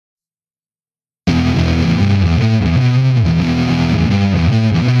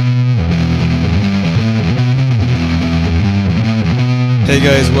Hey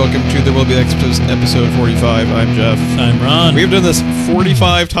guys, welcome to the Will Be episode 45. I'm Jeff. I'm Ron. We've done this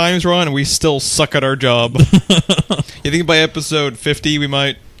 45 times, Ron, and we still suck at our job. You think by episode 50 we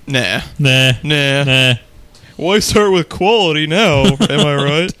might... Nah. Why start with quality now? Am I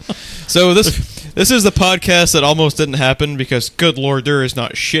right? So this is the podcast that almost didn't happen because, good lord, there is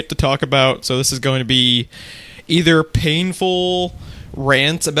not shit to talk about. So this is going to be either painful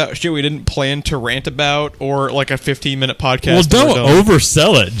rants about shit we didn't plan to rant about, or like a 15-minute podcast. Well, don't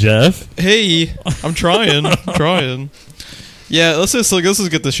oversell it, Jeff. Hey, I'm trying. Yeah, let's just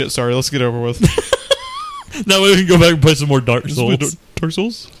get this shit started. Let's get over with. That way we can go back and play some more Dark Souls. Dark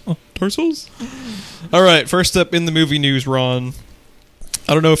Souls? All right, first up in the movie news, Ron.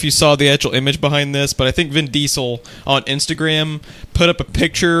 I don't know if you saw the actual image behind this, but I think Vin Diesel on Instagram put up a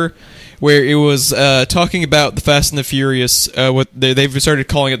picture where it was talking about the Fast and the Furious. What they've started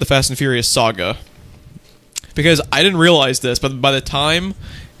calling it the Fast and Furious saga. Because I didn't realize this, but by the time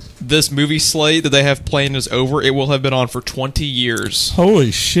this movie slate that they have planned is over, it will have been on for 20 years. Holy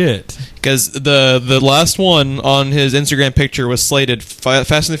shit. Because the last one on his Instagram picture was slated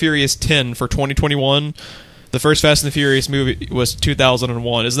Fast and the Furious 10 for 2021. The first Fast and the Furious movie was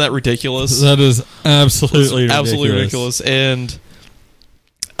 2001. Isn't that ridiculous? That is absolutely ridiculous. Absolutely ridiculous. And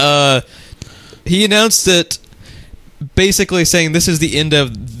he announced it basically saying this is the end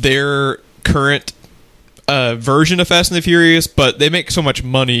of their current version of Fast and the Furious, but they make so much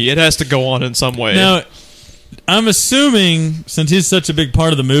money, it has to go on in some way. Now, I'm assuming, since he's such a big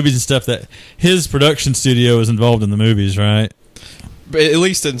part of the movies and stuff, that his production studio is involved in the movies, right? But at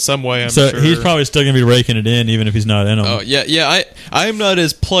least in some way, I'm sure. So he's probably still going to be raking it in, even if he's not in them. Oh, yeah. I'm not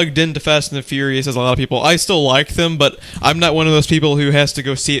as plugged into Fast and the Furious as a lot of people. I still like them, but I'm not one of those people who has to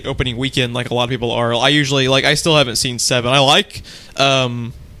go see it opening weekend like a lot of people are. I usually, I still haven't seen 7. I like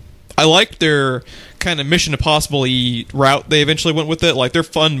their kind of Mission Impossible-y route they eventually went with it. Like, they're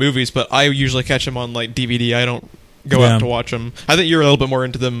fun movies, but I usually catch them on, DVD. I don't go out to watch them. I think you're a little bit more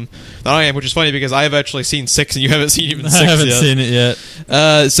into them than I am, which is funny because I have actually seen 6 and you haven't seen even 6 yet. I haven't seen it yet.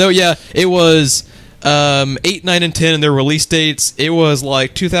 So, yeah, it was 8, 9, and 10 and their release dates. It was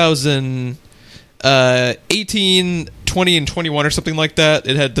like 2018, 20, and 21 or something like that.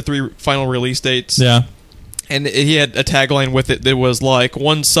 It had the 3 final release dates. Yeah. And he had a tagline with it that was like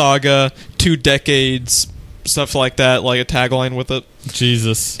 1 saga, 2 decades, stuff like that, like a tagline with it.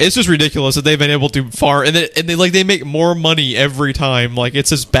 Jesus. It's just ridiculous that they've been able to they make more money every time. Like,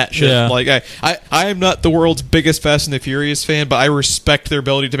 it's just batshit. Yeah. Like, I am not the world's biggest Fast and the Furious fan, but I respect their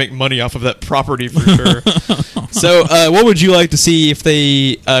ability to make money off of that property for sure. So, what would you like to see if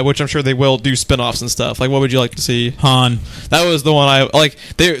they, which I'm sure they will, do spin-offs and stuff? Like, what would you like to see? Han. That was the one I like.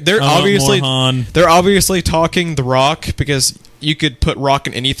 They're obviously talking The Rock, because you could put Rock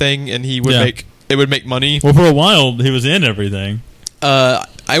in anything and he would it would make money. Well, for a while he was in everything.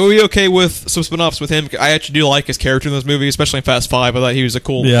 I would be okay with some spin-offs with him. I actually do like his character in those movies, especially in Fast 5. I thought he was a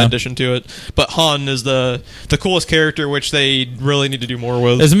cool addition to it. But Han is the coolest character, which they really need to do more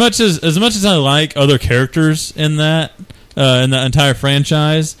with. As much as I like other characters in that entire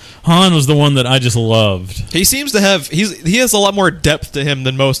franchise, Han was the one that I just loved. He seems to have he has a lot more depth to him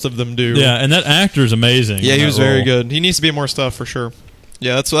than most of them do. Yeah, and that actor's amazing. Yeah, he was very good. He needs to be in more stuff for sure.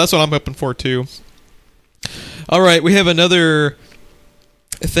 Yeah, that's what I'm hoping for too. All right, we have another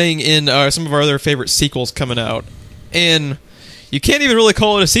thing in some of our other favorite sequels coming out, and you can't even really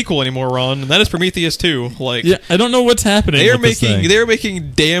call it a sequel anymore, Ron. And that is Prometheus 2. Like, yeah, I don't know what's happening. They are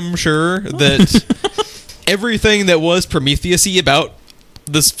making damn sure that everything that was Prometheus-y about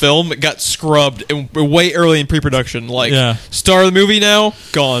this film got scrubbed way early in pre-production. Like, star of the movie now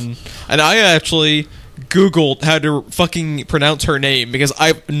gone, and I actually Googled how to fucking pronounce her name because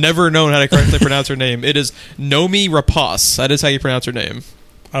I've never known how to correctly pronounce her name. It is Noomi Rapace. That is how you pronounce her name.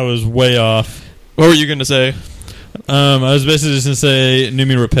 I was way off. What were you going to say? I was basically just going to say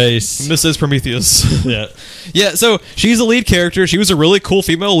Noomi Rapace. Mrs. Prometheus. Yeah. Yeah, so she's a lead character. She was a really cool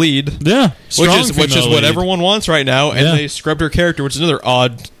female lead. Yeah. Which is what everyone wants right now. And they scrubbed her character, which is another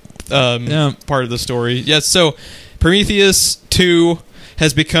odd part of the story. Yes, so Prometheus 2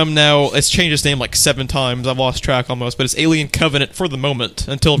 has become now, it's changed its name like 7 times. I've lost track almost, but it's Alien Covenant for the moment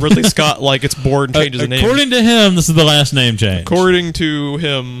until Ridley Scott gets bored and changes the name. According to him, this is the last name change. According to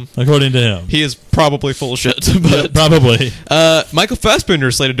him, he is probably full of shit. But probably. Michael Fassbender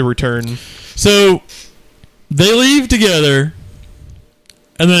is slated to return. So they leave together,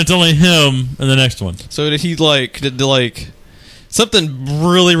 and then it's only him in the next one. So did he something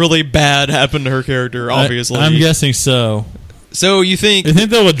really, really bad happen to her character? Obviously, I'm guessing so. So you think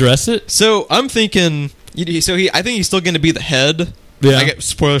they'll address it? So I'm thinking. I think he's still going to be the head Yeah. I get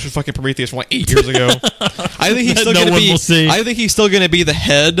spoilers for fucking Prometheus from like 8 years ago. I think he's still No going to one be. will see. I think he's still going to be the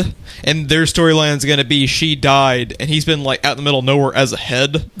head, and their storyline is going to be she died, and he's been like out in the middle of nowhere as a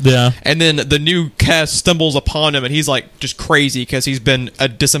head. Yeah. And then the new cast stumbles upon him, and he's like just crazy because he's been a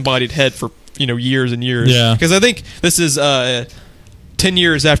disembodied head for years and years. Yeah. Because I think this is 10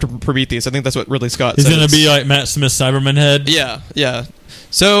 years after Prometheus. I think that's what Ridley Scott He's said. going to be like Matt Smith's Cyberman head. Yeah, yeah.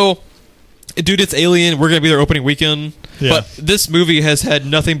 So, dude, it's Alien. We're going to be there opening weekend. Yeah. But this movie has had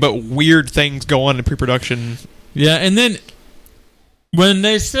nothing but weird things go on in pre-production. Yeah, and then when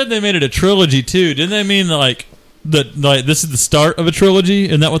they said they made it a trilogy too, didn't they mean like this is the start of a trilogy?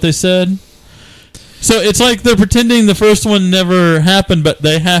 Isn't that what they said? So it's like they're pretending the first one never happened, but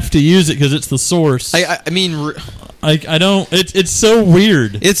they have to use it because it's the source. I mean... I don't. It's so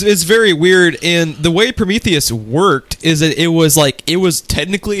weird. It's very weird, and the way Prometheus worked is that it was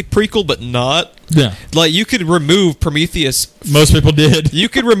technically a prequel, but not. Yeah. Like you could remove Prometheus. Most people did. You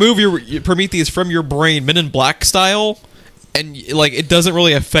could remove your Prometheus from your brain, Men in Black style, and like it doesn't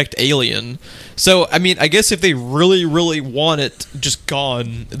really affect Alien. So I mean, I guess if they really, really want it just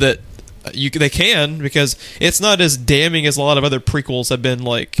gone, that. They can, because it's not as damning as a lot of other prequels have been.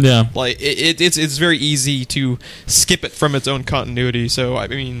 Like, yeah, like it's very easy to skip it from its own continuity. So I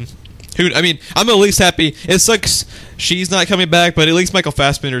mean, I'm at least happy. It sucks she's not coming back, but at least Michael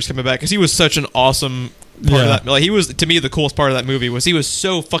Fassbender's coming back because he was such an awesome part of that. Like he was, to me, the coolest part of that movie was he was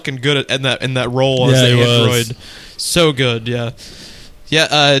so fucking good in that role as the android. So good, yeah.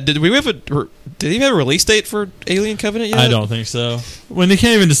 Yeah, did he have a release date for Alien Covenant yet? I don't think so. When they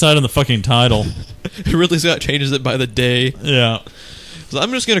can't even decide on the fucking title. Ridley Scott changes it by the day. Yeah. So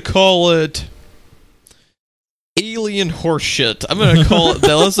I'm just going to call it Alien Horseshit. I'm going to call it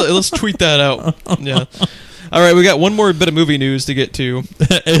that. Let's tweet that out. Yeah. All right, we got one more bit of movie news to get to.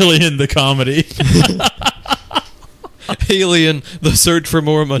 Alien the comedy. Alien, the search for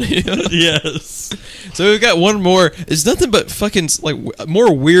more money. Yes. So we've got one more. It's nothing but fucking like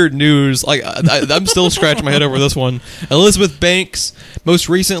more weird news. Like I'm still scratching my head over this one. Elizabeth Banks, most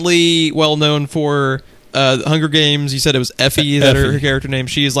recently well known for Hunger Games. You said it was Effie, that her character name.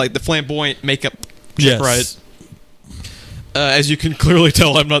 She is like the flamboyant makeup chick, right? As you can clearly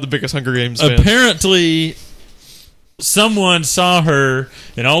tell, I'm not the biggest Hunger Games fan. Apparently, someone saw her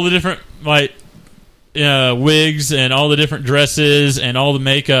in all the different wigs and all the different dresses and all the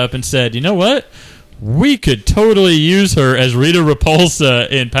makeup and said, you know what? We could totally use her as Rita Repulsa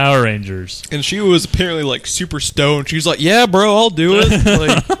in Power Rangers. And she was apparently like super stoned. She was like, yeah, bro, I'll do it.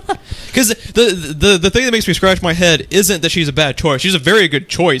 Because the thing that makes me scratch my head isn't that she's a bad choice. She's a very good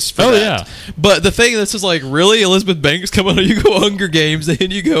choice for that. Yeah. But the thing that's just like, really? Elizabeth Banks come on, you go Hunger Games,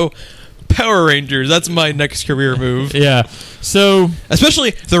 and you go Power Rangers. That's my next career move. Yeah. So,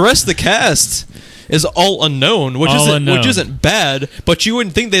 especially the rest of the cast is all unknown, which isn't bad, but you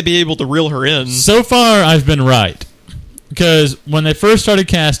wouldn't think they'd be able to reel her in. So far, I've been right. Because when they first started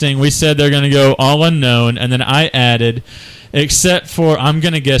casting, we said they're going to go all unknown, and then I added, except for, I'm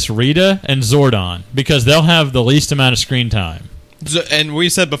going to guess, Rita and Zordon, because they'll have the least amount of screen time. And we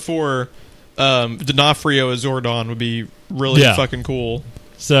said before, D'Onofrio as Zordon would be really fucking cool.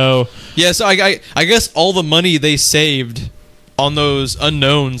 So yeah, so I guess all the money they saved on those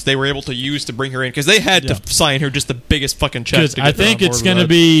unknowns they were able to use to bring her in, because they had to sign her just the biggest fucking check. I think it's going to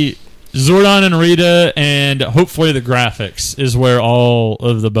be Zordon and Rita, and hopefully the graphics is where all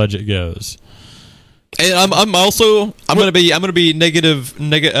of the budget goes. And I'm gonna be negative.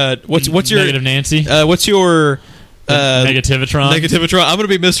 What's your negative Nancy? What's your Negativitron? Negativitron. I'm gonna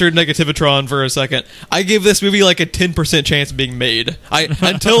be Mr. Negativitron for a second. I give this movie like a 10% chance of being made.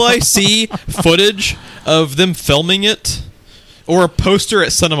 Until I see footage of them filming it or a poster at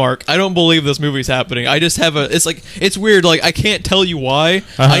Cinemark, I don't believe this movie's happening. I just have it's weird. Like, I can't tell you why.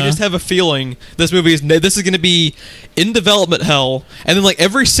 I just have a feeling this is going to be in development hell, and then like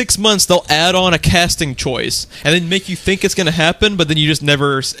every 6 months they'll add on a casting choice and then make you think it's going to happen, but then you just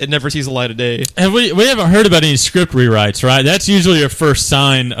it never sees the light of day. And we haven't heard about any script rewrites, right? That's usually your first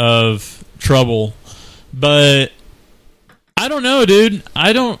sign of trouble. But I don't know, dude.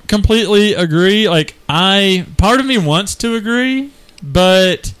 I don't completely agree. Like, part of me wants to agree,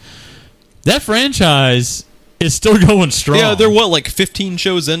 but that franchise is still going strong. Yeah, they're like 15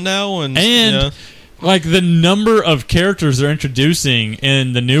 shows in now, and like the number of characters they're introducing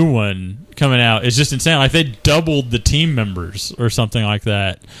in the new one coming out is just insane. Like, they doubled the team members or something like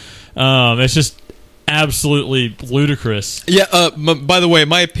that. It's just absolutely ludicrous. Yeah. By the way,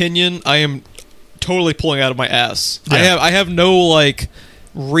 my opinion, I am totally pulling out of my ass. Yeah. I have no like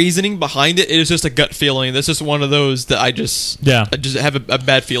reasoning behind it. It is just a gut feeling. This is one of those that I just have a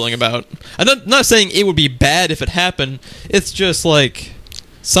bad feeling about. I'm not saying it would be bad if it happened. It's just like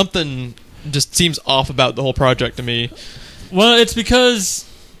something just seems off about the whole project to me. Well, it's because,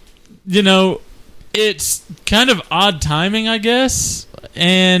 it's kind of odd timing, I guess,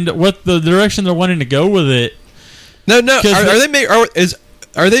 and what the direction they're wanting to go with it. No.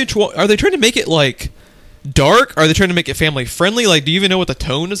 Are they trying to make it like dark? Are they trying to make it family friendly? Like, do you even know what the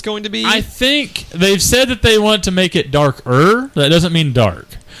tone is going to be? I think they've said that they want to make it darker. That doesn't mean dark.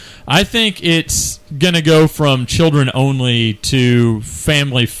 I think it's going to go from children only to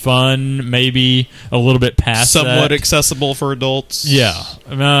family fun, maybe a little bit past somewhat that. Accessible for adults. Yeah,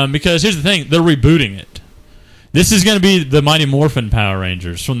 because here's the thing. They're rebooting it. This is going to be the Mighty Morphin Power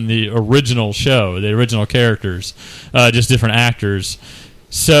Rangers from the original show, the original characters, just different actors.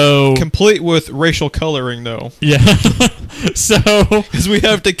 So complete with racial coloring, though. Yeah. So because we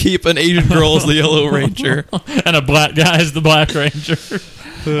have to keep an Asian girl as the Yellow Ranger and a black guy as the Black Ranger.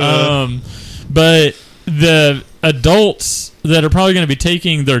 But the adults that are probably going to be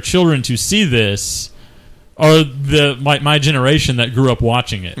taking their children to see this are my generation that grew up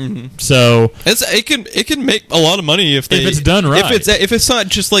watching it. Mm-hmm. So it can make a lot of money if it's done right. If it's not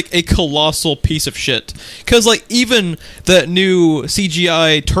just like a colossal piece of shit. Because like even the new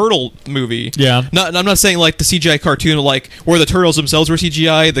CGI turtle movie. Yeah. I'm not saying like the CGI cartoon like where the turtles themselves were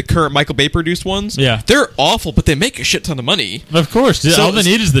CGI. The current Michael Bay produced ones. Yeah. They're awful, but they make a shit ton of money. Of course. So, all they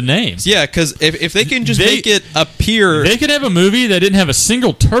need is the names. Yeah, because if they can just make it appear, they could have a movie that didn't have a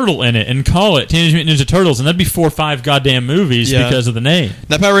single turtle in it and call it Teenage Mutant Ninja Turtles, and that'd be 4 or 5 goddamn movies because of the name.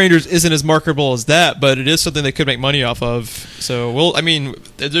 Now, Power Rangers isn't as marketable as that, but it is something they could make money off of. So,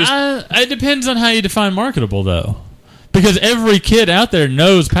 it depends on how you define marketable, though. Because every kid out there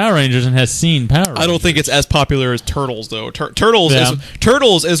knows Power Rangers and has seen Power Rangers. I don't think it's as popular as Turtles, though.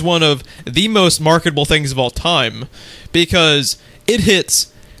 Turtles is one of the most marketable things of all time because it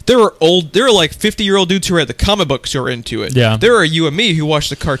hits. There are like 50-year-old dudes who read the comic books who are into it. Yeah. There are you and me who watched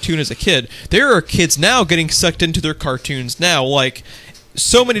the cartoon as a kid. There are kids now getting sucked into their cartoons now, like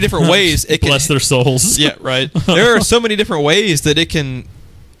so many different ways. Bless their souls. Yeah, right. There are so many different ways that it can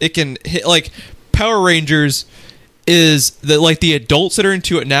hit. Like Power Rangers is that like the adults that are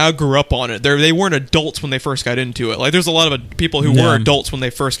into it now grew up on it. They weren't adults when they first got into it. Like there's a lot of people who were adults when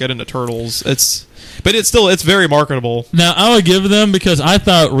they first got into Turtles. But it's very marketable. Now, I would give them because I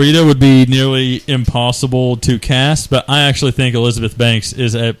thought Rita would be nearly impossible to cast, but I actually think Elizabeth Banks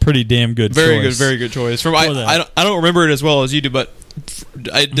is a pretty damn good choice. Very good choice. I don't remember it as well as you do, but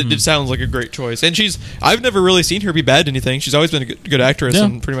it sounds like a great choice. And I've never really seen her be bad at anything. She's always been a good actress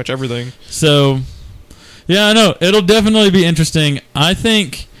in pretty much everything. So, yeah, I know. It'll definitely be interesting. I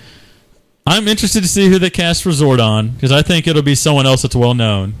think I'm interested to see who they cast for Zordon because I think it'll be someone else that's well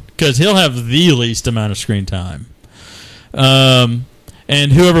known. Because he'll have the least amount of screen time. And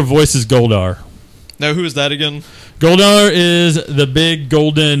whoever voices Goldar. Now, who is that again? Goldar is the big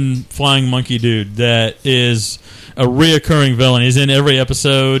golden flying monkey dude that is a reoccurring villain. He's in every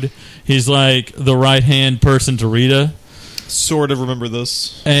episode. He's like the right-hand person to Rita. Sort of remember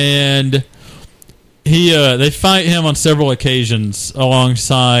this. And they fight him on several occasions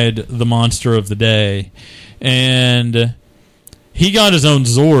alongside the monster of the day. And he got his own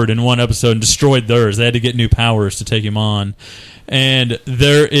Zord in one episode and destroyed theirs. They had to get new powers to take him on. And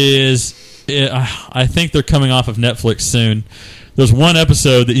there is, I think they're coming off of Netflix soon. There's one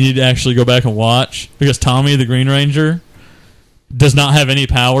episode that you need to actually go back and watch because Tommy the Green Ranger does not have any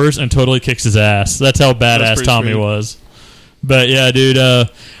powers and totally kicks his ass. That's how badass Tommy was. But yeah, dude,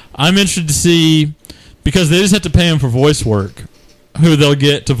 I'm interested to see, because they just have to pay him for voice work, who they'll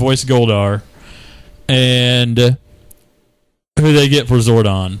get to voice Goldar. And who they get for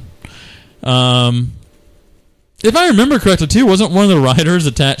Zordon. If I remember correctly, too, wasn't one of the writers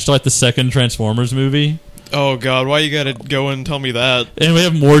attached to like the second Transformers movie? Oh, God, why you gotta go and tell me that? And we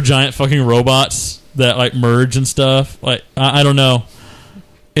have more giant fucking robots that like merge and stuff. Like, I don't know.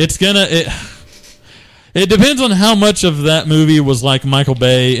 It depends on how much of that movie was like Michael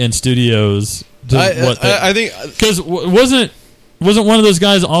Bay and studios. I think because wasn't one of those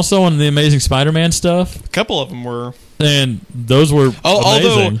guys also on the Amazing Spider-Man stuff? A couple of them were. And those were amazing.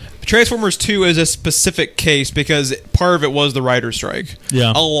 Although Transformers 2 is a specific case because part of it was the writer's strike.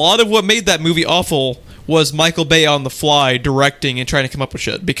 Yeah. A lot of what made that movie awful was Michael Bay on the fly directing and trying to come up with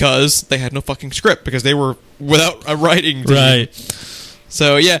shit because they had no fucking script because they were without a writing team. Right.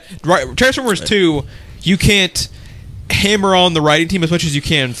 So, yeah, Transformers 2, you can't hammer on the writing team as much as you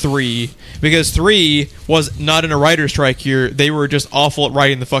can 3 because 3 was not in a writer's strike here. They were just awful at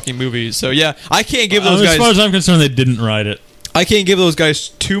writing the fucking movies. So yeah, I can't give those guys. As far as I'm concerned, they didn't write it. I can't give those guys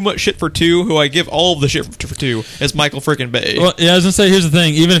too much shit for 2. Who I give all of the shit for 2 is Michael freaking Bay. Well, yeah, I was gonna say, here's the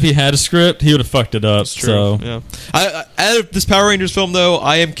thing: even if he had a script, he would have fucked it up. That's true. So Yeah. Out of this Power Rangers film, though,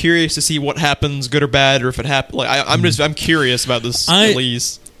 I am curious to see what happens, good or bad, or if it happens. Like, I'm curious about this at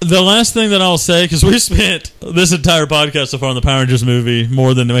least. The last thing that I'll say, because we spent this entire podcast so far on the Power Rangers movie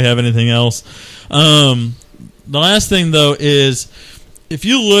more than we have anything else. The last thing, though, is if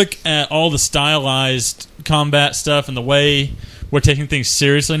you look at all the stylized combat stuff and the way we're taking things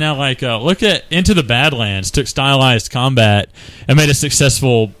seriously now, like look at Into the Badlands, took stylized combat and made a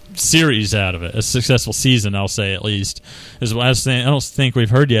successful series out of it, a successful season, I'll say, at least. Is what I was saying. I don't think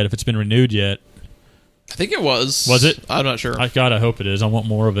we've heard yet if it's been renewed yet. I think it was. Was it? I'm not sure. God, I hope it is. I want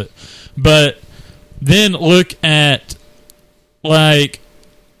more of it. But then look at, like,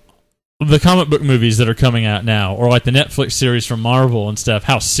 the comic book movies that are coming out now, or like the Netflix series from Marvel and stuff,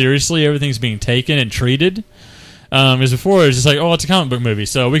 how seriously everything's being taken and treated. Because before it was just like, oh, it's a comic book movie,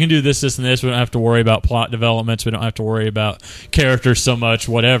 so we can do this, this, and this. We don't have to worry about plot developments. We don't have to worry about characters so much,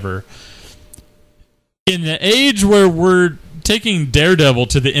 whatever. In the age where we're taking Daredevil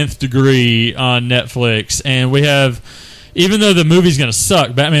to the nth degree on Netflix, and we have, even though the movie's going to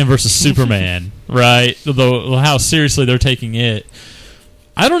suck, Batman versus Superman, right? Though how seriously they're taking it,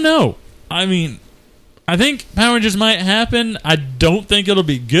 I don't know. I mean, I think Power Rangers might happen. I don't think it'll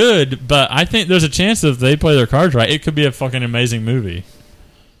be good, but I think there's a chance that if they play their cards right, it could be a fucking amazing movie.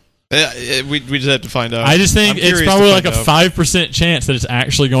 Yeah, we just have to find out. I just think it's probably like a 5% chance that it's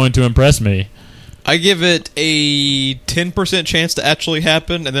actually going to impress me. I give it a 10% chance to actually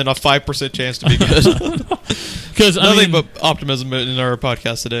happen, and then a 5% chance to be good. Because nothing but optimism in our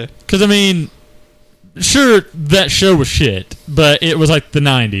podcast today. Because I mean, sure, that show was shit, but it was like the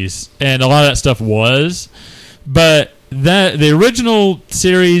 90s, and a lot of that stuff was. But the original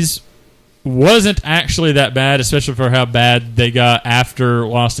series wasn't actually that bad, especially for how bad they got after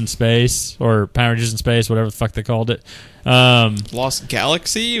Lost in Space, or Power Rangers in Space, whatever the fuck they called it. Lost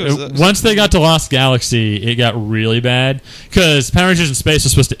Galaxy? Once they got to Lost Galaxy, it got really bad, because Power Rangers in Space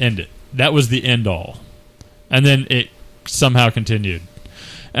was supposed to end it. That was the end all. And then it somehow continued.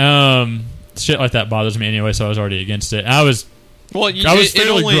 Shit like that bothers me anyway, so I was already against it. I was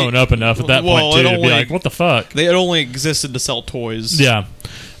fairly grown up enough at that point too to be like, what the fuck? They had only existed to sell toys. Yeah.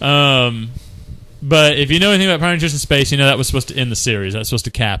 But if you know anything about Power Rangers in Space, you know that was supposed to end the series. That was supposed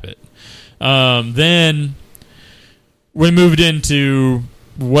to cap it. Then we moved into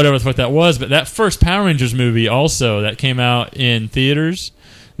whatever the fuck that was, but that first Power Rangers movie also that came out in theaters,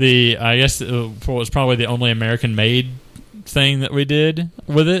 I guess it was probably the only American-made thing that we did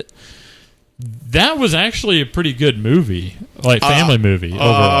with it. That was actually a pretty good movie, like family movie.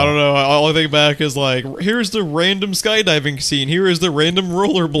 Overall. I don't know. All I think back is like, here's the random skydiving scene. Here is the random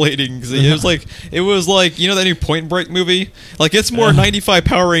rollerblading scene. It was like you know that new Point Break movie. Like it's more 95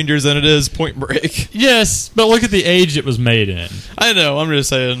 Power Rangers than it is Point Break. Yes, but look at the age it was made in. I know. I'm just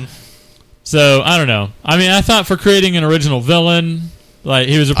saying. So I don't know. I mean, I thought for creating an original villain, like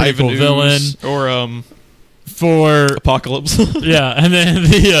he was a pretty cool villain. Or for Apocalypse. Yeah, and then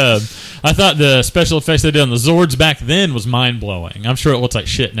I thought the special effects they did on the Zords back then was mind-blowing. I'm sure it looks like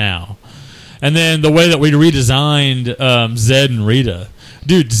shit now. And then the way that we redesigned Zed and Rita.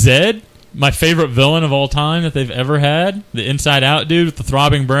 Dude, Zed, my favorite villain of all time that they've ever had, the Inside Out dude with the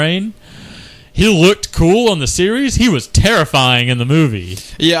throbbing brain. He looked cool on the series. He was terrifying in the movie.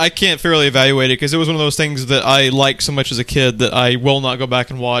 Yeah, I can't fairly evaluate it because it was one of those things that I liked so much as a kid that I will not go back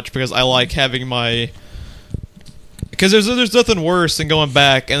and watch because I like having my... Because there's nothing worse than going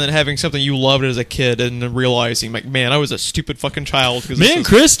back and then having something you loved as a kid and then realizing, like, man, I was a stupid fucking child. Me and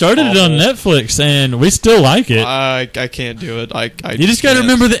Chris started it on Netflix, and we still like it. I can't do it. You just got to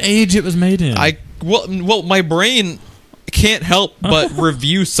remember the age it was made in. Well, my brain can't help but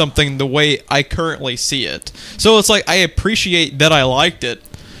review something the way I currently see it. So it's like I appreciate that I liked it.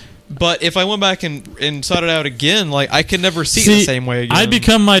 But if I went back and sought it out again, like I could never see it the same way again. I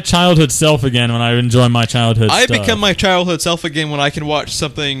become my childhood self again when I enjoy my childhood stuff. I become my childhood self again when I can watch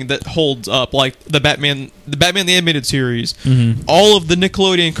something that holds up, like the Batman the Animated Series, all of the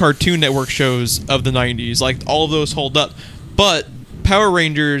Nickelodeon Cartoon Network shows of the 90s, like all of those hold up. But Power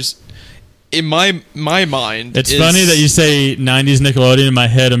Rangers, in my mind, it's funny that you say 90s Nickelodeon, and my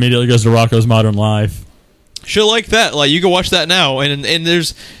head immediately goes to Rocko's Modern Life. Shit like that, like you can watch that now, and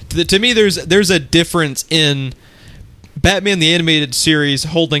there's to me there's a difference in Batman the Animated Series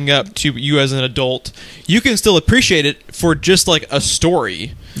holding up to you as an adult. You can still appreciate it for just like a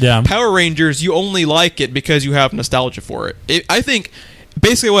story. Yeah. Power Rangers, you only like it because you have nostalgia for it. I think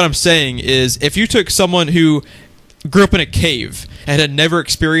basically what I'm saying is if you took someone who grew up in a cave and had never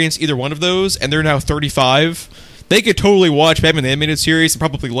experienced either one of those, and they're now 35. they could totally watch Batman the Animated Series and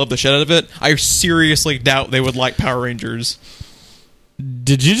probably love the shit out of it. I seriously doubt they would like Power Rangers.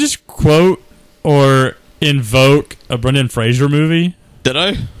 Did you just quote or invoke a Brendan Fraser movie? Did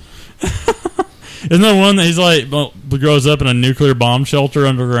I? Isn't that one that he's like, well, grows up in a nuclear bomb shelter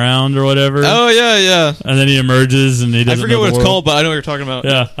underground or whatever? Oh, yeah. And then he emerges and he doesn't I forget know what the it's world. called, but I know what you're talking about.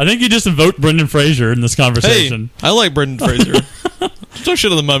 Yeah, I think you just invoked Brendan Fraser in this conversation. Hey, I like Brendan Fraser. Don't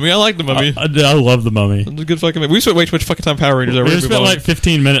shit on the Mummy. I like the Mummy. I love the Mummy. It's a good fucking movie. We spent way too much fucking time Power Rangers. We spent like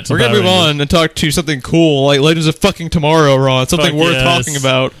 15 minutes. We're gonna move on and talk to something cool like Legends of fucking Tomorrow, Ron. Something worth talking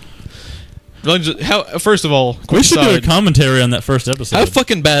about. First of all, we should do a commentary on that first episode. How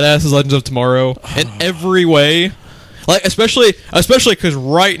fucking badass is Legends of Tomorrow in every way? Like especially because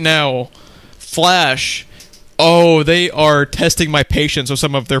right now, Flash. Oh, they are testing my patience with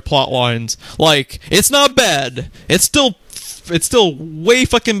some of their plot lines. Like, it's not bad. It's still way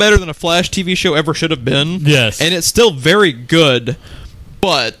fucking better than a Flash TV show ever should have been. Yes. And it's still very good,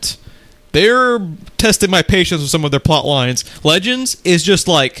 but they're testing my patience with some of their plot lines. Legends is just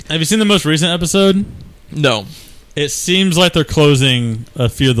like... Have you seen the most recent episode? No. It seems like they're closing a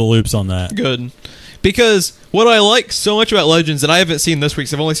few of the loops on that. Good. Because what I like so much about Legends, and I haven't seen this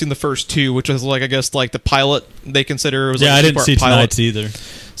week's, I've only seen the first two, which was like, I guess, like the pilot they consider. It was yeah, like I didn't see tonight's either.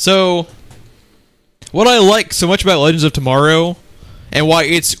 So, what I like so much about Legends of Tomorrow, and why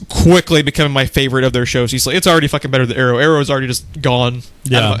it's quickly becoming my favorite of their shows, it's already fucking better than Arrow. Arrow is already just gone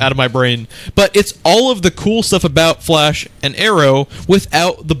out of my brain. But it's all of the cool stuff about Flash and Arrow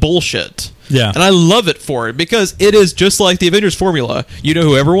without the bullshit. Yeah. And I love it for it, because it is just like the Avengers formula. You know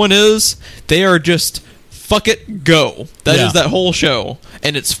who everyone is? They are just, fuck it, go. That is that whole show.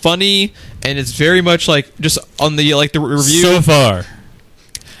 And it's funny, and it's very much like, just on the, like, the review. So far.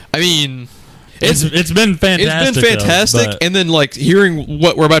 I mean... It's been fantastic. It's been fantastic, and then like hearing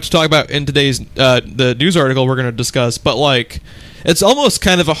what we're about to talk about in today's the news article we're going to discuss, but like it's almost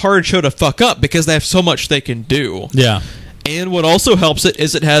kind of a hard show to fuck up because they have so much they can do. Yeah. And what also helps it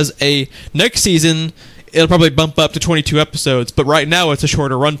is it has a next season. It'll probably bump up to 22 episodes, but right now it's a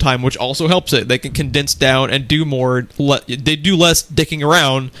shorter runtime, which also helps it. They can condense down and do more. They do less dicking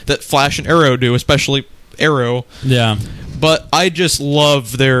around that Flash and Arrow do, especially Arrow. Yeah. But I just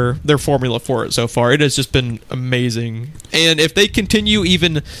love their formula for it so far. It has just been amazing. And if they continue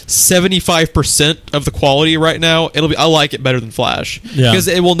even 75% of the quality right now, I like it better than Flash. Yeah. Because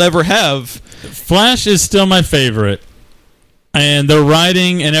it will never have... Flash is still my favorite. And the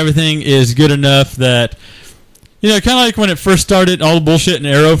writing and everything is good enough that... You know, kind of like when it first started, all the bullshit in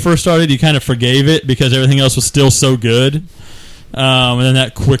Arrow first started, you kind of forgave it because everything else was still so good. And then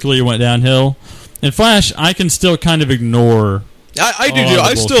that quickly went downhill. In Flash, I can still kind of ignore. I do.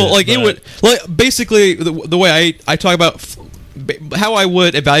 I still like it. Would like basically the way I talk about how I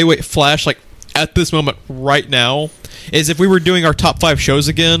would evaluate Flash like at this moment right now is if we were doing our top 5 shows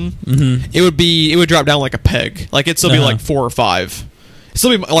again, it would drop down like a peg. Like it'd still be like 4 or 5. It'd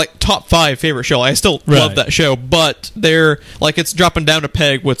still be like top 5 favorite show. I still love that show, but they're like it's dropping down a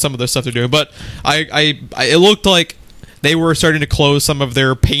peg with some of the stuff they're doing. But it looked like they were starting to close some of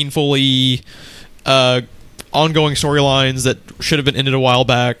their painfully ongoing storylines that should have been ended a while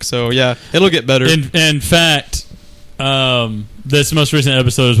back. So yeah, it'll get better. In fact, this most recent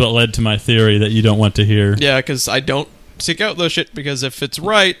episode is what led to my theory that you don't want to hear. Yeah, because I don't seek out those shit, because if it's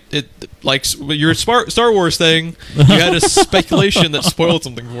right, it like your Star Wars thing, you had a speculation that spoiled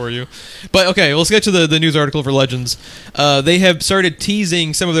something for you. But okay, let's get to the news article for Legends. They have started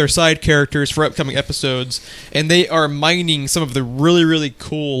teasing some of their side characters for upcoming episodes, and they are mining some of the really, really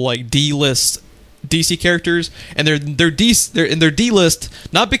cool like D-list DC characters, and they're in their D-list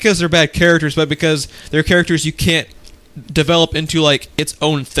not because they're bad characters, but because they're characters you can't develop into like its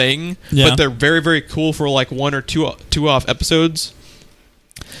own thing, but they're very, very cool for like 1 or 2 off episodes.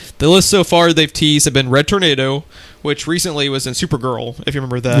 The list so far they've teased have been Red Tornado, which recently was in Supergirl, if you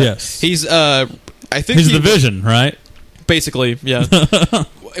remember that. Yes. He's I think he's the Vision, right? Basically, yeah.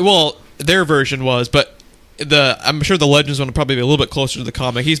 Well, their version was, but I'm sure the Legends one will probably be a little bit closer to the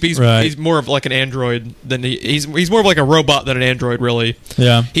comic. He's more of like an android than he's more of like a robot than an android, really.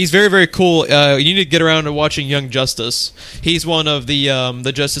 Yeah. He's very, very cool. You need to get around to watching Young Justice. He's one of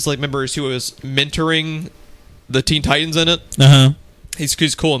the Justice League members who was mentoring the Teen Titans in it.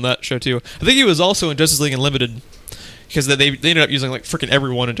 He's cool in that show too. I think he was also in Justice League Unlimited, because they ended up using like freaking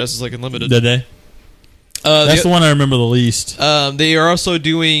everyone in Justice League Unlimited. Did they? That's the one I remember the least. They are also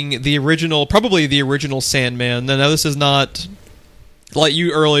doing probably the original Sandman. Now, this is not like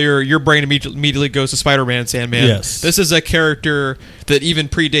you earlier, your brain immediately goes to Spider-Man, Sandman. Yes. This is a character that even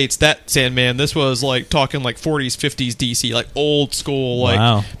predates that Sandman. This was like talking like 40s, 50s DC, like old school. Like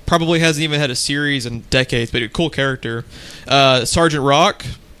Wow. probably hasn't even had a series in decades, but a cool character. Sergeant Rock,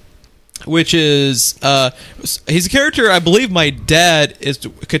 which is he's a character I believe my dad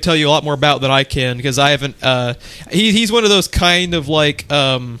could tell you a lot more about than I can, because I haven't. He's one of those kind of like.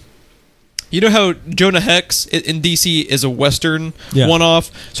 You know how Jonah Hex in DC is a Western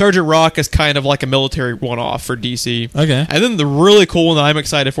one-off? Sergeant Rock is kind of like a military one-off for DC. Okay. And then the really cool one that I'm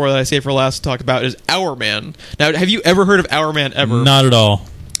excited for that I saved for last to talk about is Our Man. Now, have you ever heard of Our Man ever? Not at all.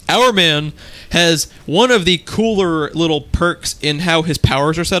 Our Man has one of the cooler little perks in how his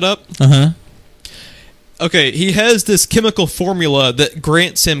powers are set up. Uh-huh. Okay, he has this chemical formula that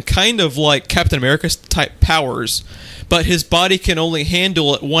grants him kind of like Captain America's type powers, but his body can only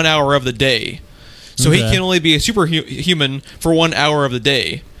handle it 1 hour of the day. So he can only be a superhuman for 1 hour of the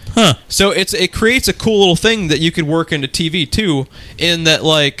day. Huh. So it creates a cool little thing that you could work into TV too, in that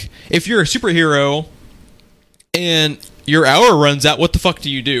like if you're a superhero and your hour runs out, what the fuck do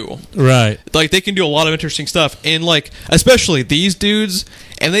you do? Right. Like, they can do a lot of interesting stuff. And, like, especially these dudes,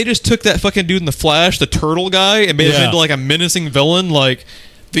 and they just took that fucking dude in the Flash, the turtle guy, and made him into, like, a menacing villain. Like,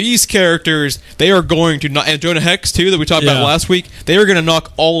 these characters, they are going to not... And Jonah Hex, too, that we talked about last week, they are going to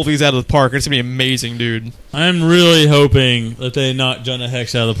knock all of these out of the park. It's going to be amazing, dude. I'm really hoping that they knock Jonah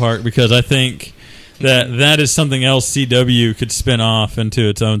Hex out of the park, because I think that is something else CW could spin off into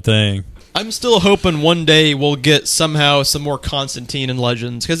its own thing. I'm still hoping one day we'll get somehow some more Constantine and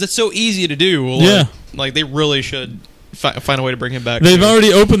Legends, because it's so easy to do. Like they really should find a way to bring him back. They've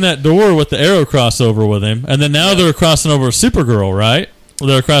already opened that door with the Arrow crossover with him, and then now they're crossing over with Supergirl, right? Well,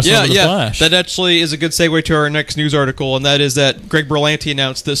 they're crossing over the Flash. That actually is a good segue to our next news article, and that is that Greg Berlanti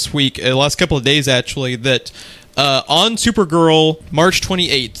announced this week, the last couple of days actually, that on Supergirl, March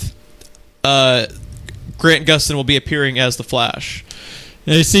 28th, Grant Gustin will be appearing as the Flash.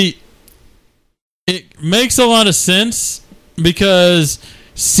 Now, you see, it makes a lot of sense because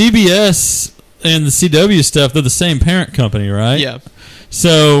CBS and the CW stuff, they're the same parent company, right? Yeah.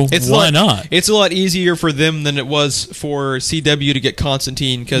 So why not? It's a lot easier for them than it was for CW to get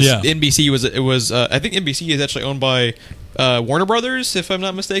Constantine, because NBC was I think NBC is actually owned by Warner Brothers, if I'm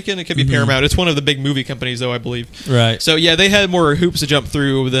not mistaken. It could be Paramount. It's one of the big movie companies, though, I believe. Right. So yeah, they had more hoops to jump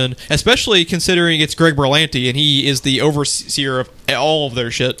through than, especially considering it's Greg Berlanti and he is the overseer of all of their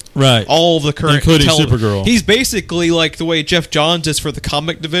shit. Right. All of the current, including Supergirl. He's basically like the way Jeff Johns is for the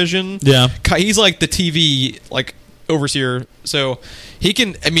comic division. Yeah. He's like the TV like overseer. So he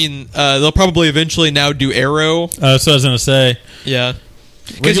can. I mean, they'll probably eventually now do Arrow. That's what I was gonna say. Yeah.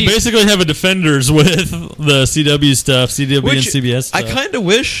 We could basically have a Defenders with the CW stuff, CW and CBS stuff. I kind of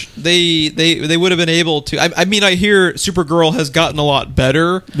wish they would have been able to. I mean, I hear Supergirl has gotten a lot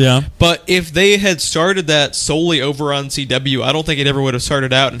better. Yeah. But if they had started that solely over on CW, I don't think it ever would have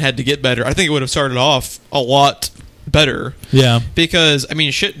started out and had to get better. I think it would have started off a lot better. Yeah. Because, I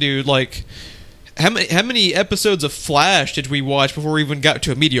mean, shit, dude, like... How many episodes of Flash did we watch before we even got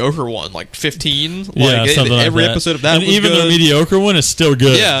to a mediocre one? Like 15? Yeah, something like every that. episode of that and was even good. the mediocre one is still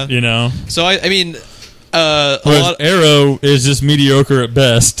good. Yeah. You know? So, I mean... Whereas Arrow is just mediocre at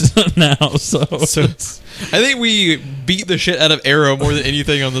best now. So I think we beat the shit out of Arrow more than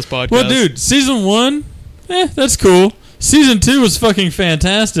anything on this podcast. Well, dude, season 1, that's cool. Season 2 was fucking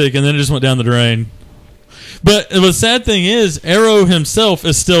fantastic, and then it just went down the drain. But the sad thing is, Arrow himself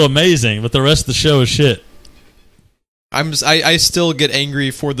is still amazing, but the rest of the show is shit. I still get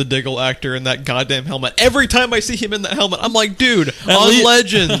angry for the Diggle actor in that goddamn helmet. Every time I see him in that helmet, I'm like, dude,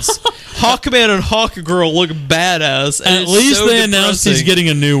 Legends, Hawkman and Hawkgirl look badass. At least they announced he's getting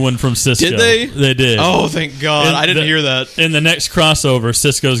a new one from Cisco. Did they? They did. Oh, thank God. I didn't hear that. In the next crossover,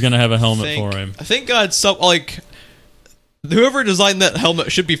 Cisco's going to have a helmet for him. Thank God, whoever designed that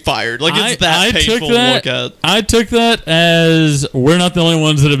helmet should be fired. Like, it's painful to look at. I took that as we're not the only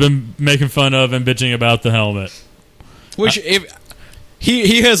ones that have been making fun of and bitching about the helmet. Which, if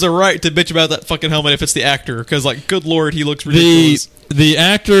he has a right to bitch about that fucking helmet if it's the actor, because, like, good lord, he looks ridiculous. The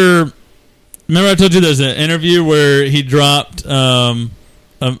actor... Remember I told you there's an interview where he dropped... the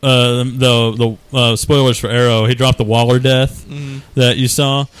spoilers for Arrow, he dropped the Waller death that you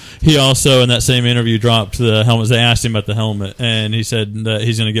saw. He also, in that same interview, dropped the helmets. They asked him about the helmet, and he said that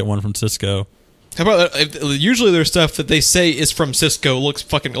he's going to get one from Cisco. How about that? Usually their stuff that they say is from Cisco looks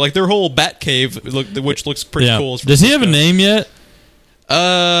fucking... Like, their whole Batcave, which looks pretty cool. Does he have a name yet?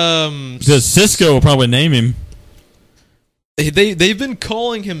 Because Cisco will probably name him. They've been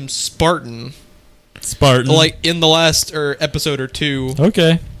calling him Spartan. Like in the last episode or two.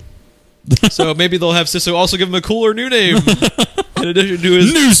 Okay. So maybe they'll have Cisco also give him a cooler new name. In addition to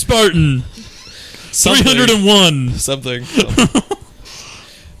his New Spartan. 301. something.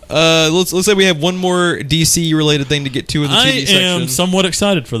 Let's say we have one more DC related thing to get to in the TV section. I am somewhat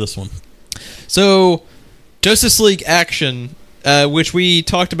excited for this one. So, Justice League Action, which we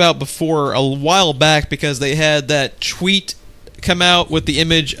talked about before a while back because they had that tweet come out with the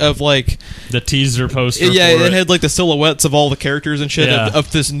image of like the teaser poster. Yeah, for it had like the silhouettes of all the characters and shit Yeah.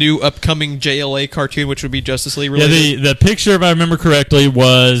 of this new upcoming JLA cartoon, which would be Justice League related. Yeah, the picture, if I remember correctly,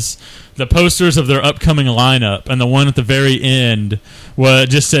 was the posters of their upcoming lineup, and the one at the very end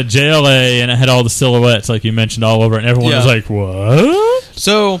just said JLA, and it had all the silhouettes, like you mentioned, all over it, and everyone was like, what?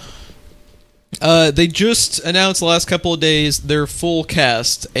 So, they just announced the last couple of days their full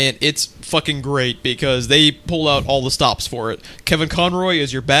cast, and it's fucking great because they pulled out all the stops for it. Kevin Conroy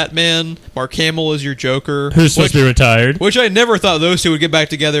is your Batman, Mark Hamill is your Joker. Who's supposed to be retired. Which I never thought those two would get back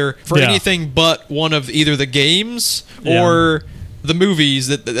together for Yeah. anything but one of either the games or the movies,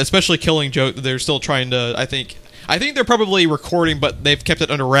 that especially Killing Joke, they're still trying to, I think they're probably recording, but they've kept it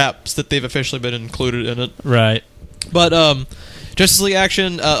under wraps that they've officially been included in it. Right. But Justice League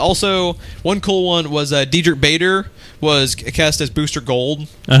Action, also one cool one was Diedrich Bader was cast as Booster Gold.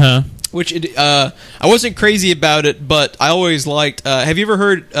 Uh-huh. Which I wasn't crazy about it, but I always liked. Have you ever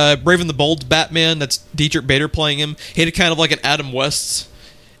heard Brave and the Bold's Batman? That's Diedrich Bader playing him. He had kind of like an Adam West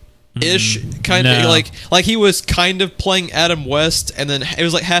ish kind of like he was kind of playing Adam West, and then it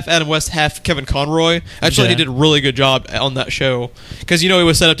was like half Adam West, half Kevin Conroy. Actually, he did a really good job on that show because it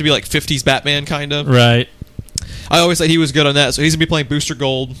was set up to be like 50s Batman kind of. Right. I always thought he was good on that, so he's gonna be playing Booster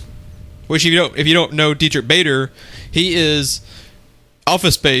Gold. Which if you don't know Diedrich Bader, he is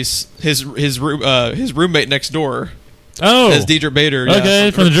Office Space, his roommate next door. Oh, as Diedrich Bader.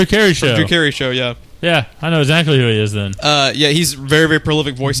 Okay, from the Drew Carey show. From Drew Carey show, yeah. Yeah, I know exactly who he is then. Yeah, he's a very, very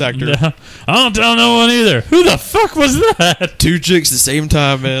prolific voice actor. Yeah. I don't tell no one either. Who the fuck was that? Two chicks at the same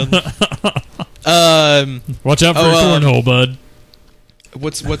time, man. Watch out for your cornhole, bud.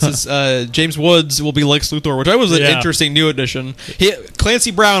 What's his James Woods will be Lex Luthor, which I was an interesting new addition.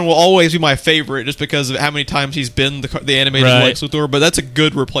 Clancy Brown will always be my favorite just because of how many times he's been the animated Lex Luthor, but that's a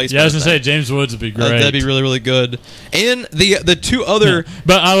good replacement. Yeah, I was gonna say James Woods would be great. That'd be really, really good. And the two other,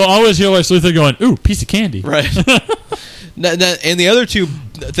 but I will always hear Lex Luthor going, "Ooh, piece of candy." Right. And the other two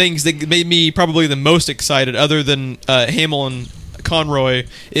things that made me probably the most excited, other than Hamill and Conroy,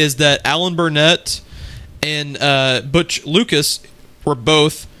 is that Alan Burnett and Butch Lucas were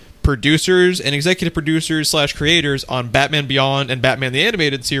both producers and executive producers / creators on Batman Beyond and Batman the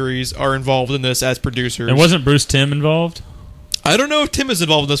Animated Series are involved in this as producers. And wasn't Bruce Timm involved? I don't know if Tim is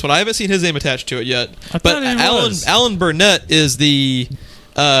involved in this one. I haven't seen his name attached to it yet. But Alan Burnett is the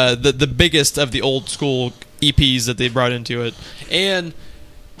biggest of the old school EPs that they brought into it. And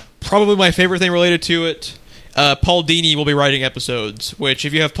probably my favorite thing related to it, Paul Dini will be writing episodes, which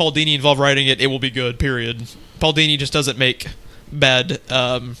if you have Paul Dini involved writing it, it will be good, period. Paul Dini just doesn't make bad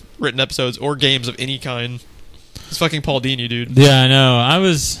written episodes or games of any kind. It's fucking Paul Dini, dude. Yeah, I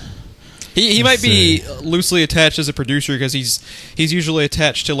know. He might be loosely attached as a producer because he's usually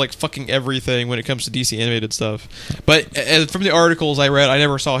attached to like fucking everything when it comes to DC animated stuff. But from the articles I read, I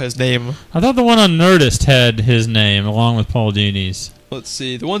never saw his name. I thought the one on Nerdist had his name along with Paul Dini's. Let's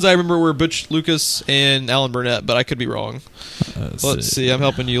see. The ones I remember were Butch Lucas and Alan Burnett, but I could be wrong. Let's see. I'm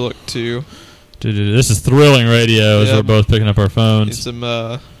helping you look too. This is thrilling radio as we're both picking up our phones. Need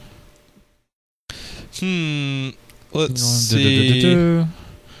some, let's see.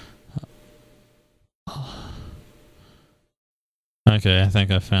 Okay, I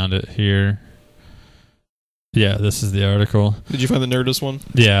think I found it here. Yeah, this is the article. Did you find the Nerdist one?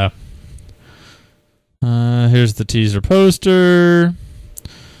 Yeah. Here's the teaser poster.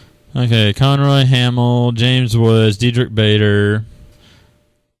 Okay, Conroy, Hamill, James Woods, Diedrich Bader.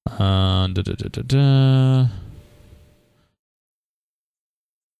 I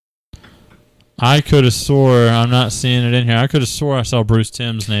could have swore, I'm not seeing it in here, I could have swore I saw Bruce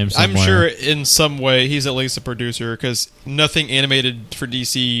Timm's name somewhere. I'm sure in some way he's at least a producer, because nothing animated for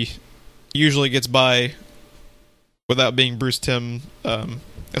DC usually gets by without being Bruce Timm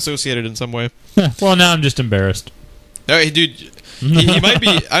associated in some way. Well, now I'm just embarrassed. Dude, he might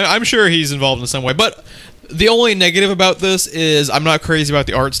be, I'm sure he's involved in some way, but the only negative about this is I'm not crazy about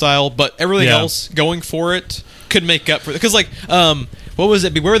the art style, but everything else going for it could make up for it. Because, like, what was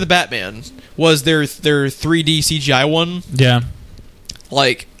it? Beware the Batman was their 3D CGI one. Yeah.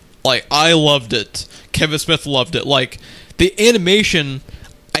 Like I loved it. Kevin Smith loved it. Like, the animation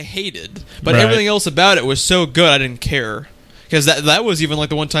I hated, but everything else about it was so good I didn't care. because that was even like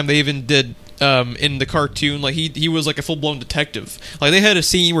the one time they even did in the cartoon, like he was like a full blown detective. Like they had a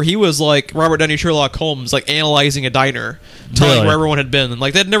scene where he was like Robert Downey Sherlock Holmes, like analyzing a diner, telling where everyone had been, and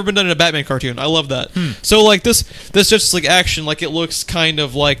like that had never been done in a Batman cartoon. I love that. So like this just like action, like it looks kind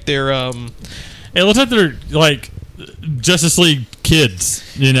of like they're it looks like they're like Justice League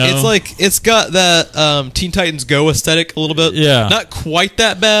kids, you know. It's like it's got that Teen Titans Go aesthetic a little bit. Yeah, not quite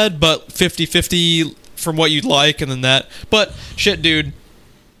that bad, but 50-50 from what you'd like, and then that. But shit, dude.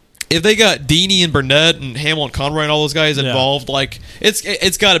 If they got Dini and Burnett and Hamill and Conroy and all those guys involved, like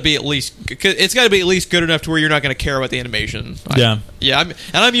it's got to be at least good enough to where you're not going to care about the animation.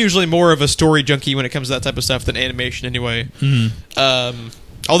 I'm usually more of a story junkie when it comes to that type of stuff than animation anyway.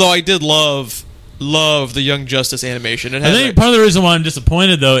 Although I did love the Young Justice animation. I think part of the reason why I'm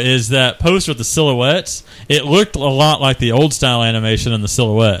disappointed though is that poster with the silhouettes. It looked a lot like the old style animation in the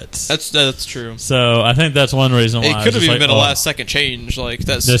silhouettes. That's true. So I think that's one reason why it could have even been a last second change. Like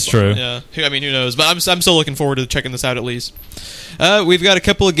that's true. Yeah, I mean who knows? But I'm still looking forward to checking this out at least. We've got a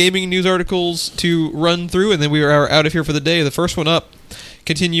couple of gaming news articles to run through, and then we are out of here for the day. The first one up,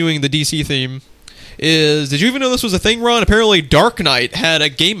 continuing the DC theme. Did you even know this was a thing, Ron? Apparently Dark Knight had a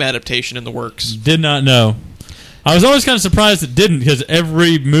game adaptation in the works. Did not know. I was always kind of surprised it didn't, because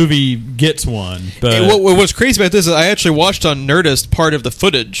every movie gets one. But what's crazy about this is I actually watched on Nerdist part of the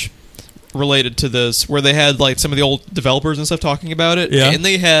footage related to this, where they had like some of the old developers and stuff talking about it, and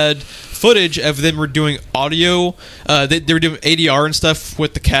they had footage of them were doing audio. They were doing ADR and stuff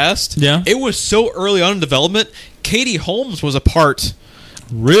with the cast. Yeah, it was so early on in development. Katie Holmes was a part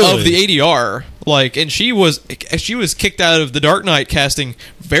of the ADR, like, and she was kicked out of the Dark Knight casting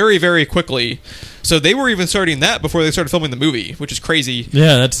very, very quickly. So they were even starting that before they started filming the movie, which is crazy.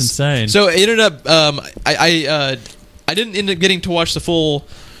 Yeah, that's insane. So it ended up, I didn't end up getting to watch the full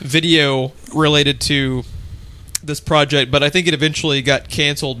video related to this project, but I think it eventually got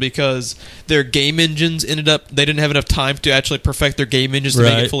canceled because their game engines they didn't have enough time to actually perfect their game engines to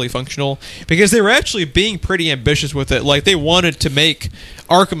make it fully functional, because they were actually being pretty ambitious with it. Like they wanted to make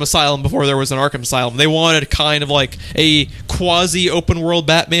Arkham Asylum before there was an Arkham Asylum. They wanted kind of like a quasi open world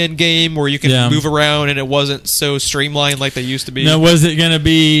Batman game where you can move around and it wasn't so streamlined like they used to be. Now, was it going to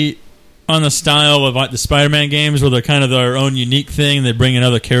be on the style of like the Spider-Man games, where they're kind of their own unique thing, they bring in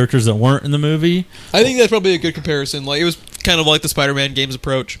other characters that weren't in the movie? I think that's probably a good comparison. Like it was kind of like the Spider-Man games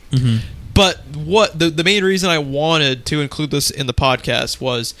approach. But what the main reason I wanted to include this in the podcast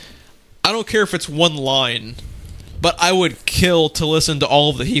was, I don't care if it's one line, but I would kill to listen to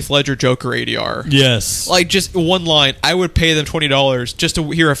all of the Heath Ledger Joker ADR. Yes. Like, just one line. I would pay them $20 just to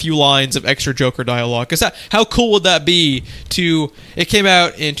hear a few lines of extra Joker dialogue. Because how cool would that be to... It came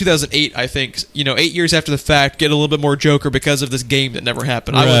out in 2008, I think. 8 years after the fact, get a little bit more Joker because of this game that never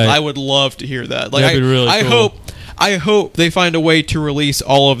happened. Right. I would love to hear that. Like, that'd be really cool. I hope they find a way to release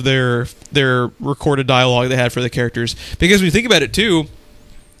all of their recorded dialogue they had for the characters. Because when you think about it, too...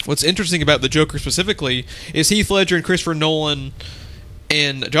 What's interesting about the Joker specifically is Heath Ledger and Christopher Nolan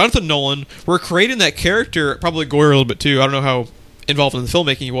and Jonathan Nolan were creating that character, probably Goyer a little bit too. I don't know how involved in the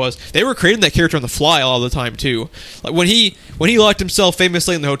filmmaking he was. They were creating that character on the fly a lot of the time too. Like when he locked himself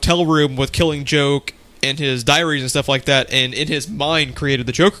famously in the hotel room with Killing Joke and his diaries and stuff like that, and in his mind created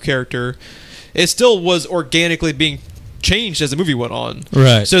the Joker character, it still was organically being changed as the movie went on.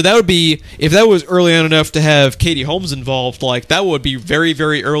 Right. So that would be, if that was early on enough to have Katie Holmes involved, like that would be very,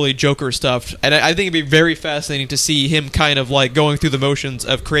 very early Joker stuff. And I think it'd be very fascinating to see him kind of like going through the motions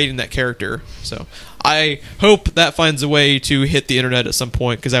of creating that character. So I hope that finds a way to hit the internet at some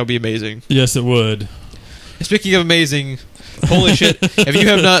point, because that would be amazing. Yes, it would. Speaking of amazing, holy shit, if you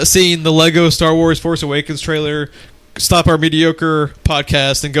have not seen the Lego Star Wars Force Awakens trailer, stop our mediocre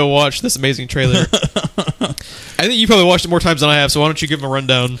podcast and go watch this amazing trailer. I think you probably watched it more times than I have, so why don't you give them a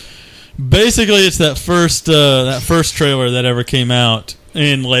rundown? Basically, it's that first trailer that ever came out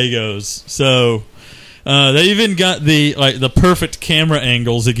in Legos. So they even got the perfect camera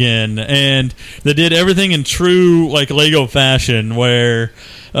angles again, and they did everything in true like Lego fashion, where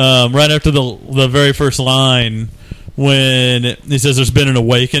right after the very first line, when he says there's been an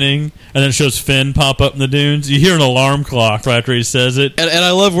awakening, and then it shows Finn pop up in the dunes, you hear an alarm clock right after he says it. And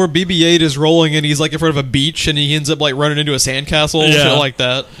I love where BB-8 is rolling and he's like in front of a beach and he ends up like running into a sandcastle. Yeah. Shit like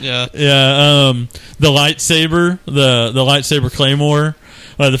that. Yeah. Yeah. The lightsaber, the lightsaber claymore.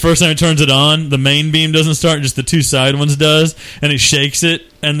 The first time he turns it on, the main beam doesn't start, just the two side ones does, and he shakes it,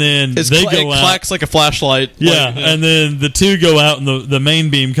 and then it clacks like a flashlight. Yeah, and then the two go out, and the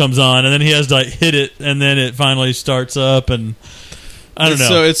main beam comes on, and then he has to like hit it, and then it finally starts up, and I don't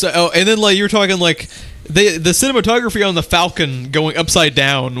know. So and then like you were talking like the cinematography on the Falcon going upside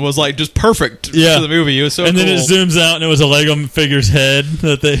down was like just perfect for the movie. It was so and cool. then it zooms out and it was a Lego figure's head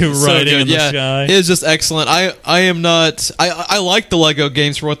that they were riding in the sky. It is just excellent. I am not. I like the Lego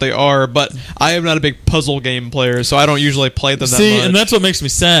games for what they are, but I am not a big puzzle game player, so I don't usually play them that much. And that's what makes me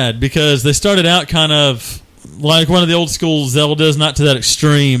sad, because they started out kind of like one of the old school Zeldas, not to that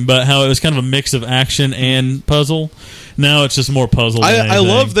extreme, but how it was kind of a mix of action and puzzle. Now it's just more puzzle. I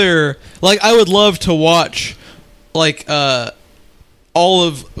love their, like, I would love to watch like all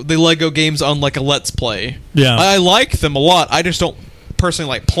of the Lego games on like a Let's Play. Yeah, I like them a lot. I just don't personally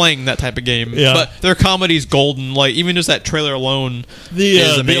like playing that type of game. Yeah, but their comedy's golden. Like, even just that trailer alone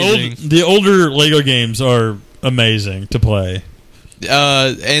is amazing. The older Lego games are amazing to play.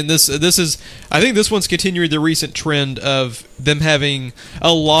 And this is, I think this one's continuing the recent trend of them having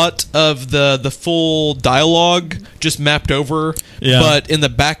a lot of the full dialogue just mapped over, but in the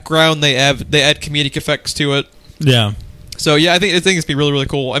background they add comedic effects to it. Yeah. So yeah, I think it's gonna be really, really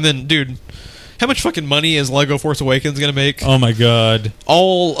cool. And then, dude, how much fucking money is Lego Force Awakens gonna make? Oh my god,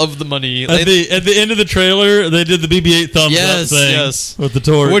 all of the money. At the end of the trailer, they did the BB-8 thumbs up thing with the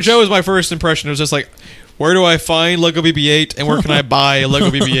torch, which that was my first impression. It was just like, where do I find Lego BB-8 and where can I buy a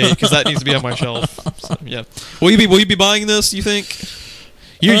Lego BB-8? Because that needs to be on my shelf. So, yeah. Will you be buying this, you think?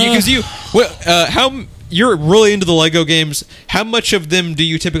 You're really into the Lego games. How much of them do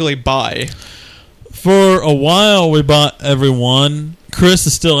you typically buy? For a while, we bought every one. Chris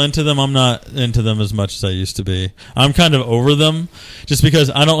is still into them. I'm not into them as much as I used to be. I'm kind of over them just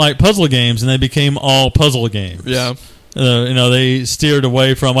because I don't like puzzle games, and they became all puzzle games. Yeah. They steered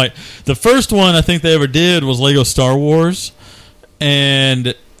away from, like, the first one I think they ever did was Lego Star Wars,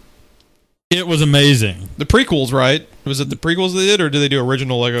 and it was amazing. The prequels, right? Was it the prequels they did, or did they do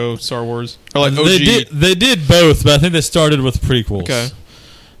original Lego Star Wars? Or like OG? They did both, but I think they started with prequels. Okay.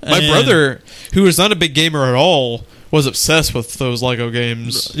 My brother, who is not a big gamer at all, was obsessed with those Lego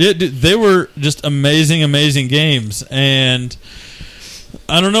games. Yeah, they were just amazing, amazing games, and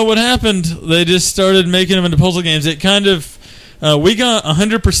I don't know what happened. They just started making them into puzzle games. It kind of... we got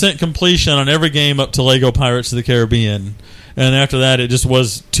 100% completion on every game up to Lego Pirates of the Caribbean. And after that, it just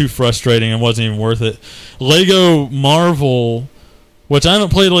was too frustrating and wasn't even worth it. Lego Marvel, which I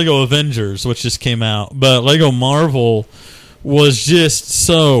haven't played Lego Avengers, which just came out, but Lego Marvel was just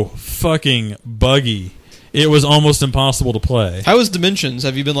so fucking buggy. It was almost impossible to play. How is Dimensions?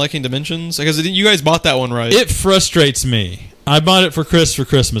 Have you been liking Dimensions? Because you guys bought that one, right? It frustrates me. I bought it for Chris for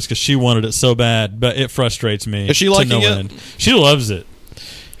Christmas because she wanted it so bad, but it frustrates me. Is she liking it? End. She loves it.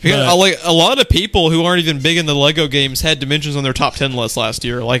 Like, a lot of people who aren't even big into Lego games had Dimensions on their top 10 list last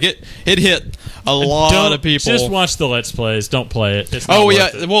year. Like, it hit a lot of people. Just watch the Let's Plays. Don't play it. It's not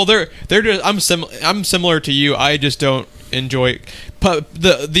worth it. Well, they're just, I'm similar to you. I just don't enjoy it.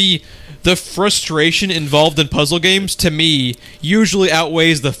 The frustration involved in puzzle games, to me, usually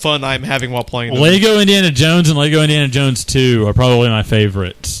outweighs the fun I'm having while playing them. Lego Indiana Jones and Lego Indiana Jones 2 are probably my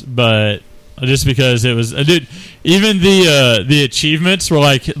favorites, but just because it was... Dude, even the achievements were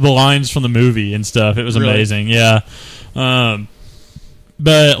like the lines from the movie and stuff. It was amazing, yeah. But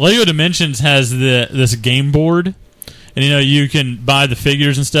Lego Dimensions has this game board, and you can buy the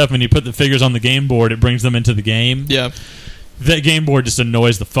figures and stuff, and you put the figures on the game board, it brings them into the game. Yeah. That game board just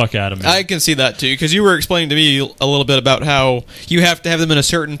annoys the fuck out of me. I can see that too, because you were explaining to me a little bit about how you have to have them in a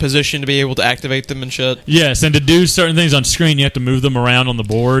certain position to be able to activate them and shit. Yes, and to do certain things on screen, you have to move them around on the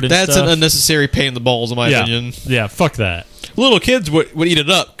board and That's stuff. An unnecessary pain in the balls, in my opinion. Yeah, fuck that. Little kids would eat it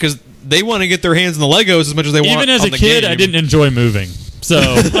up, because they want to get their hands on the Legos as much as they want. Even as a kid, I didn't enjoy moving. So,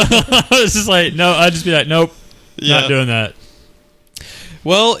 it's just like, no, I'd just be like, nope, not doing that.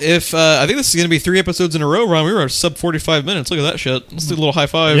 Well, if I think this is going to be 3 episodes in a row, Ron. We were at sub 45 minutes. Look at that shit. Let's do a little high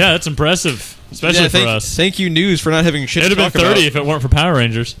five. Yeah, that's impressive, especially for us. Thank you, News, for not having shit to talk about. It'd have been 30 if it weren't for Power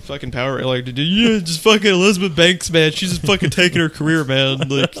Rangers. Fucking Power, like, just fucking Elizabeth Banks, man. She's just fucking taking her career, man.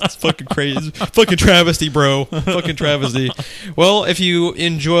 Like, it's fucking crazy. Fucking travesty, bro. Fucking travesty. Well, if you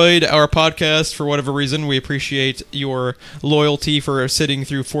enjoyed our podcast for whatever reason, we appreciate your loyalty for sitting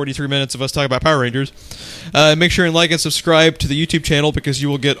through 43 minutes of us talking about Power Rangers. Make sure and like and subscribe to the YouTube channel, because you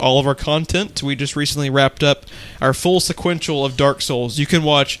will get all of our content. We just recently wrapped up our full sequential of Dark Souls. You can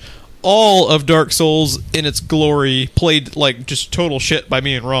watch all of Dark Souls in its glory, played like just total shit by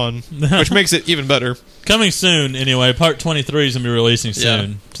me and Ron, which makes it even better. Coming soon, anyway. Part 23 is going to be releasing soon.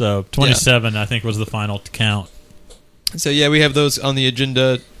 Yeah. So 27, I think, was the final count. So yeah, we have those on the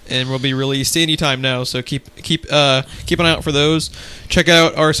agenda, and will be released anytime now, so keep an eye out for those. Check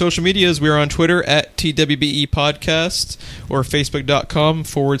out our social medias. We're on Twitter at TWBE Podcast, or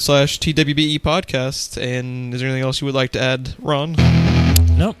Facebook.com/TWBE Podcast. And is there anything else you would like to add, Ron?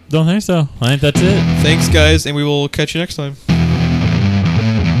 Nope, don't think so. I think that's it. Thanks, guys, and we will catch you next time.